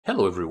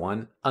Hello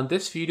everyone, on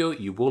this video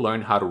you will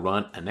learn how to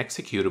run an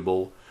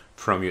executable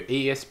from your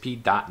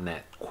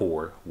ASP.NET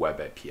Core Web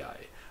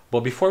API. But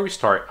before we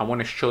start, I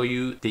want to show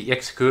you the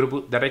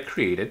executable that I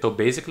created. So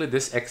basically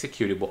this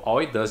executable, all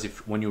it does,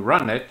 when you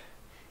run it,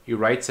 it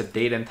writes a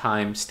date and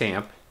time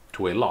stamp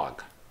to a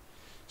log.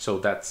 So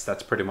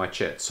that's pretty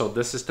much it. So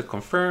this is to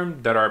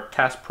confirm that our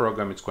test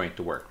program is going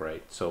to work,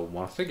 right? So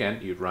once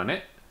again, you run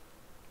it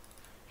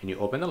and you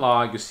open the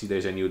log, you see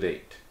there's a new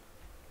date.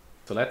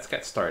 So let's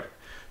get started.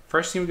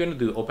 First thing we're going to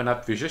do, open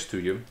up Visual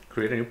Studio,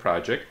 create a new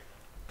project.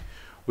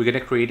 We're going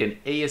to create an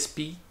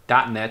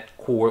ASP.NET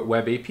Core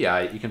Web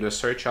API. You can do a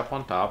search up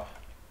on top.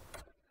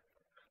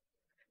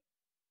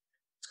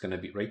 It's going to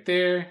be right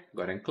there.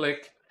 Go ahead and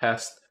click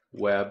Test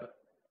Web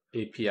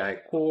API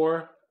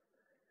Core.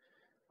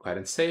 Go ahead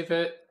and save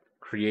it,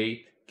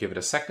 create, give it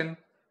a second.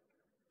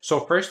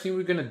 So first thing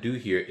we're going to do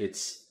here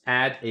is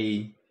add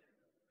a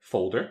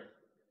folder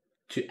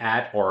to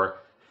add our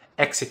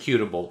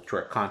executable to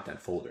our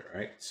content folder,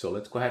 right? So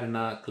let's go ahead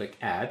and click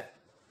add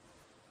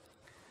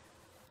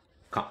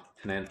and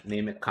then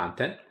name it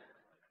content.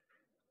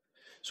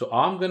 So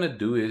all I'm gonna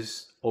do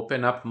is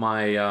open up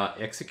my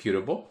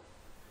executable.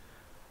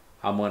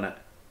 I'm gonna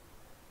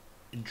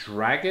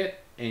drag it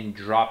and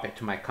drop it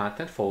to my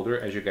content folder.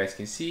 As you guys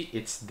can see,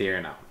 it's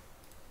there now.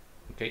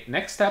 Okay,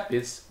 next step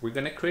is we're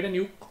gonna create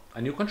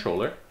a new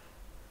controller.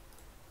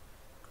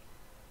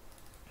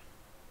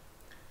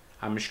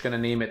 I'm just gonna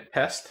name it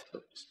test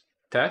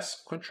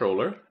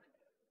controller.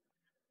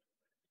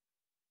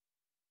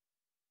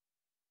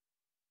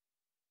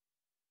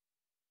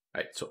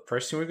 All right, so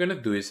first thing we're gonna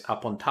do is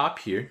up on top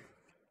here,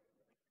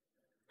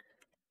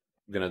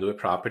 we're gonna do a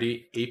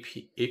property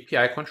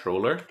API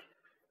controller,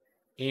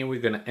 and we're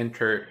gonna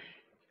enter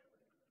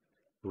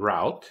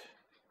route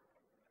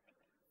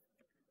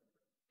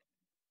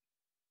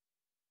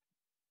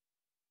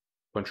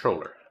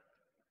controller.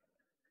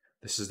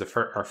 This is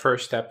our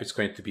first step. It's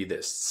going to be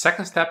this.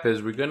 Second step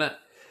is we're gonna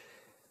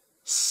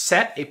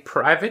set a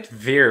private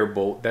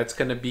variable that's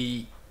going to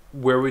be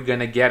where we're going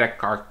to get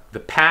the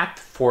path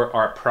for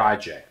our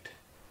project.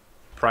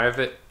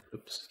 Private,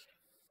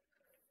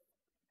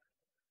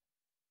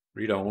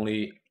 read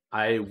only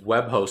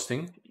iWeb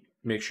hosting.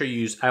 Make sure you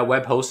use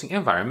iWeb hosting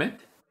environment,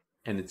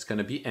 and it's going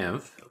to be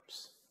env.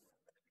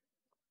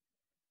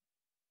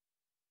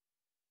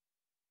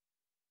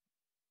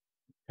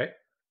 Okay.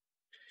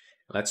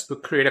 Let's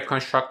create a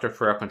constructor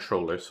for our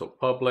controller. So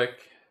public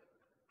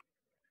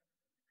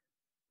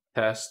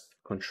test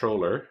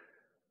controller.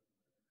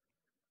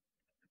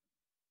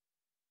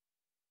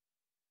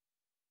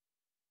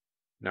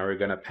 Now we're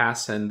going to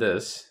pass in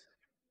this.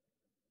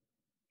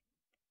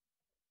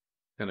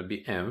 It's going to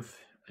be env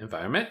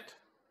environment.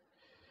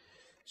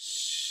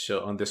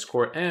 So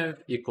underscore env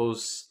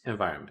equals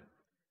environment.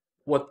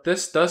 What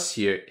this does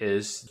here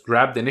is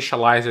grab the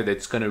initializer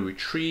that's going to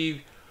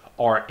retrieve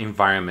our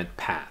environment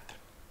path.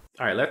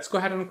 All right, let's go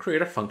ahead and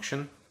create a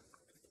function.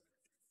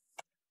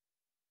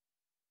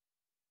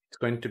 It's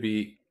going to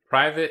be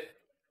private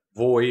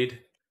void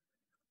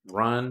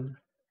run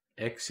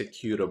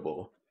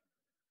executable.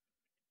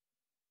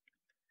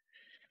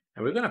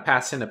 And we're going to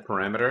pass in a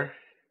parameter,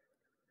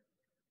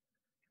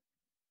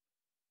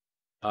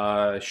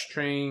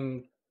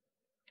 string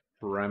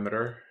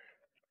parameter.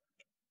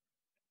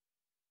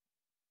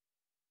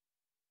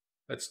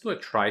 Let's do a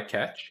try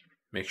catch.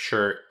 Make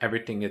sure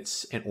everything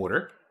is in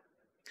order.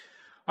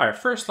 All right,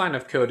 first line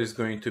of code is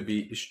going to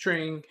be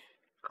string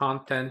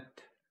content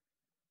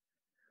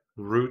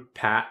root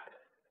path,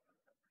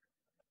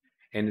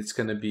 and it's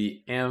going to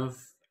be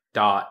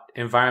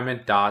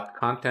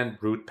env.environment.content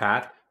root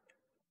path.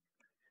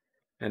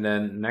 And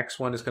then next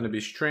one is going to be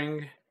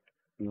string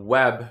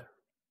web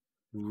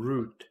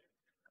root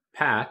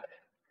path.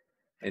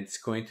 It's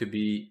going to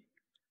be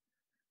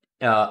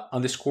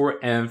underscore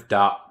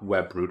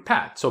env.web root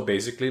path. So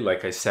basically,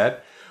 like I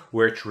said,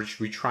 we're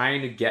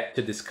trying to get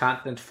to this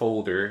content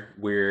folder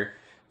where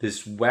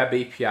this web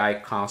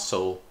API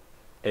console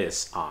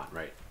is on,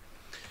 right?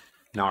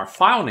 Now our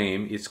file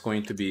name is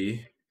going to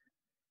be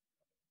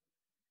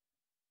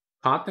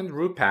content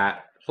root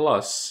path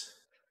plus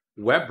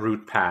web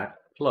root path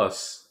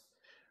plus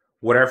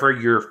whatever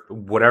your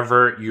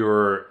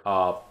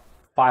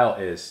file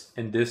is.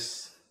 In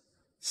this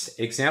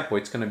example,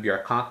 it's going to be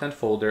our content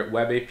folder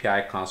web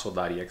API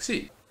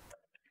console.exe.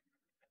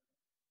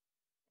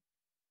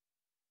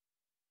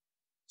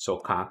 So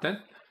content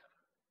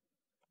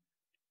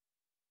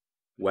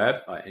web,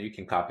 and you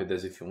can copy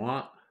this if you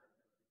want.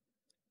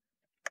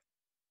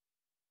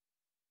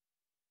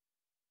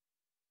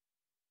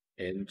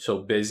 And so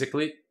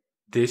basically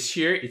this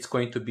here, it's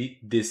going to be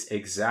this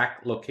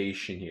exact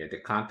location here, the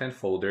content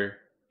folder,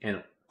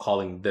 and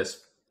calling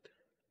this.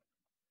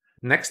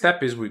 Next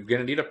step is we're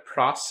going to need a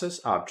process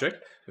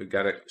object. We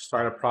got to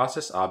start a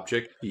process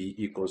object, p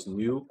equals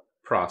new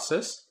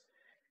process.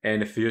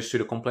 And if Visual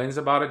Studio complains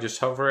about it, just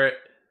hover it.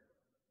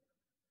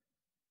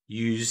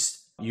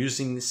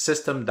 Using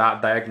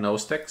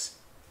system.diagnostics.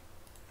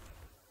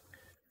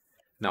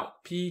 Now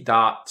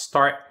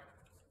p.start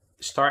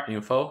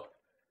info.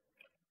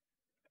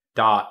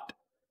 dot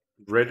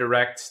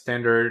redirect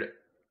standard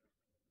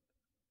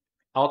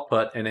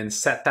output, and then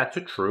set that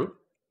to true.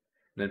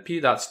 And then p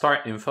dot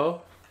start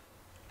info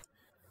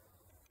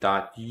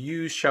dot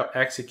use shall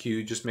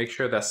execute. Just make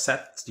sure that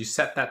you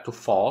set that to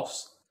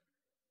false.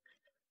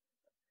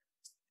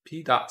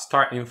 P dot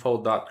start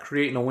info dot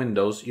create no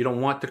windows. You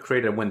don't want to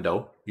create a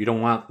window. You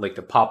don't want like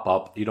the pop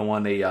up. You don't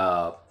want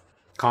a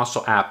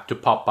console app to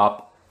pop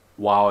up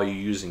while you're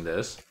using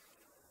this.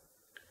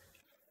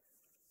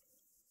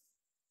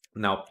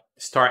 Now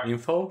start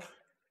info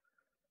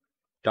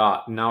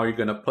dot, now you're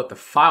gonna put the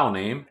file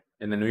name,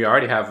 and then we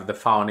already have the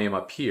file name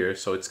up here,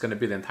 so it's gonna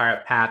be the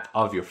entire path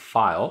of your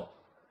file.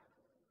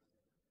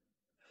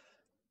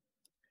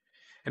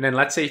 And then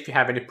let's say if you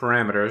have any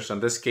parameters, in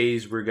this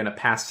case we're gonna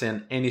pass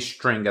in any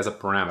string as a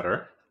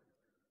parameter.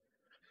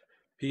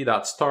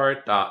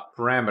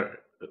 p.start.parameter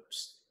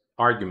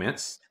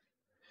arguments,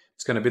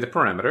 it's gonna be the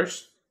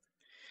parameters.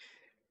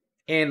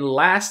 And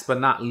last but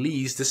not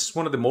least, this is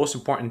one of the most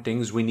important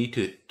things we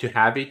need to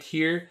have it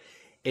here.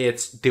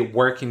 It's the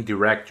working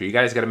directory. You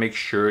guys got to make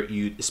sure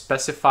you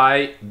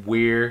specify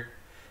where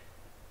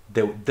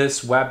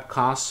this web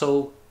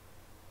console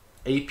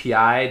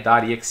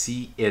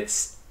API.exe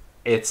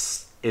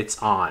it's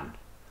on.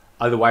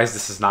 Otherwise,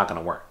 this is not going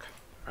to work.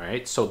 All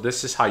right. So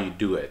this is how you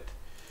do it.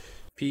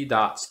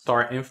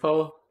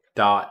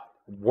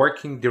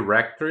 p.startinfo.working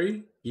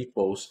directory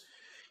equals.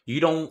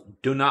 Do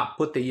not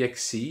put the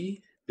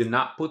exe. Do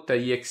not put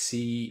the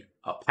exe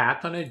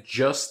path on it.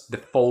 Just the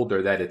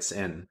folder that it's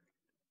in.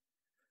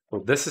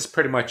 Well, this is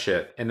pretty much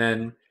it. And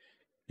then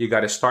you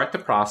got to start the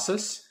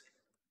process.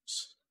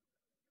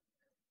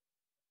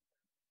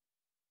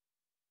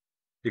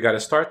 You got to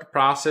start the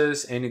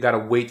process and you got to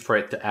wait for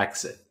it to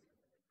exit.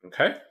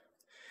 Okay.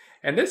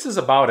 And this is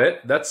about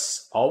it.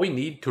 That's all we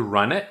need to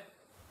run it.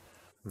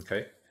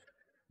 Okay.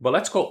 But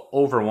let's go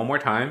over one more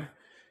time.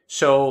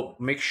 So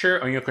make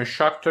sure on your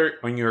constructor,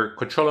 on your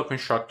controller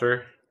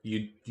constructor,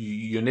 you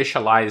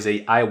initialize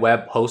a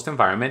iWeb host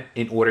environment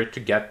in order to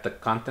get the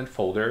content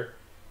folder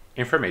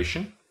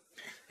information,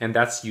 and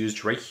that's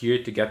used right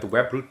here to get the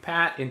web root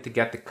path and to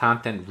get the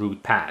content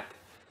root path.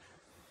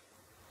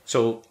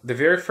 So the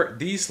very first,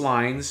 these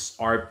lines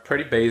are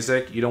pretty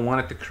basic. You don't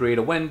want it to create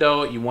a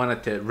window. You want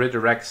it to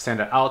redirect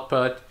standard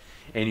output,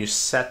 and you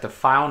set the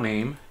file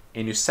name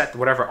and you set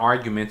whatever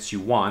arguments you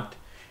want.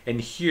 And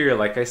here,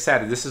 like I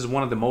said, this is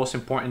one of the most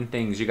important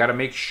things. You got to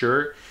make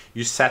sure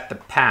you set the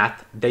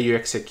path that your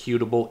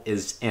executable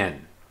is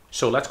in.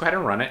 So let's go ahead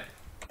and run it.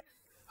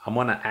 I'm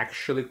going to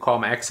actually call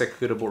my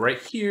executable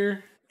right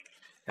here.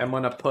 I'm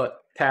going to put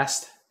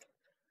test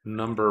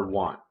number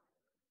 1.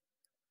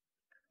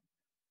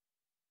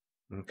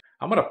 Okay.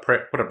 I'm going to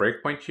put a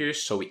breakpoint here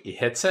so it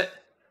hits it.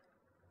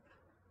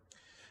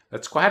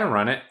 Let's go ahead and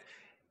run it.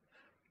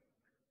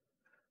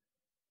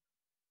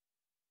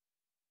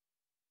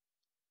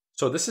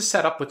 So this is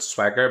set up with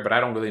Swagger, but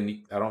I don't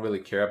really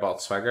care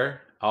about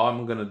Swagger. All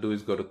I'm going to do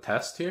is go to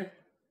test here.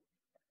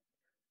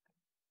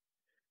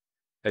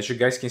 As you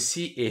guys can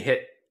see, it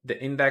hit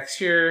the index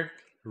here,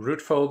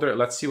 root folder.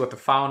 Let's see what the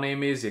file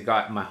name is. You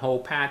got my whole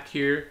path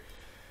here.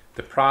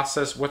 The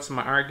process, what's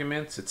my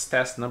arguments? It's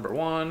test number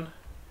 1.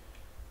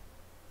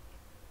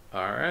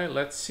 All right,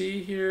 let's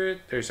see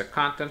here. There's a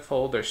content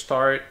folder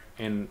start,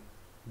 and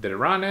did it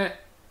run it?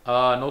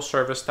 No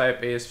service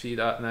type,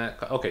 ASP.NET.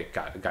 Okay,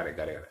 got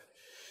it.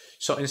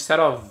 So instead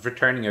of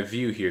returning a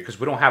view here, because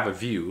we don't have a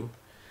view,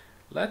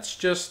 let's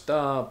just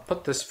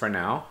put this for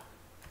now.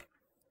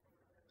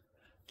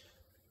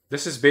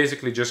 This is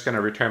basically just going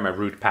to return my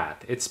root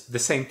path. It's the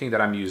same thing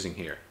that I'm using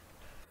here.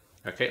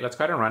 Okay, let's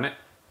go ahead and run it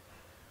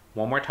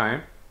one more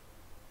time.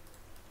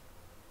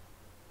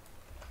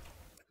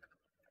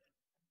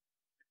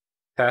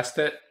 Test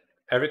it.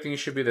 Everything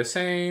should be the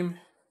same.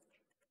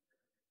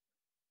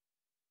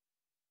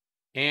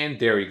 And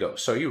there we go.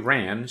 So you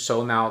ran.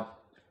 So now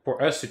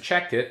for us to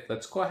check it,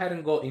 let's go ahead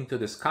and go into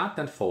this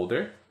content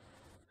folder.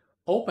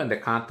 Open the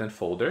content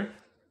folder.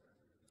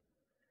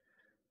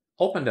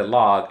 Open the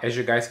log. As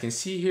you guys can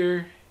see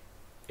here,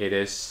 it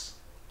is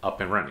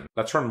up and running.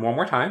 Let's run one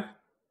more time.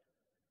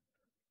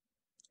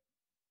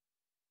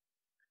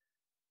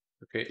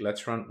 Okay,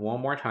 let's run one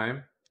more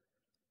time.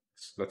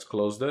 Let's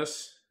close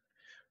this.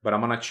 But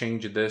I'm going to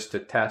change this to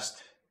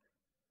test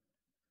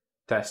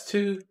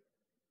 2.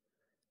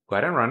 Go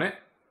ahead and run it.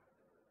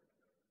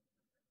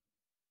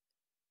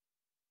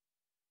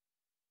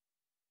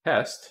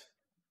 Test.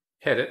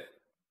 Hit it.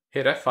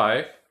 Hit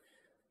F5.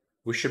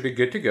 We should be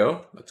good to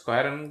go. Let's go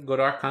ahead and go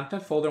to our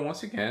content folder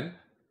once again.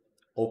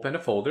 Open the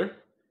folder.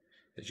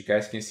 As you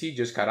guys can see,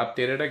 just got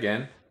updated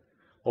again.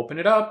 Open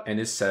it up and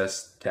it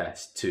says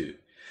test 2.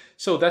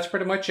 So that's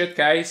pretty much it,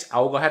 guys.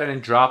 I'll go ahead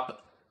and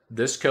drop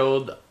this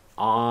code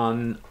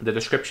on the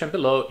description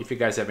below. If you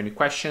guys have any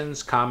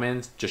questions,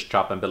 comments, just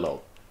drop them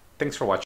below. Thanks for watching.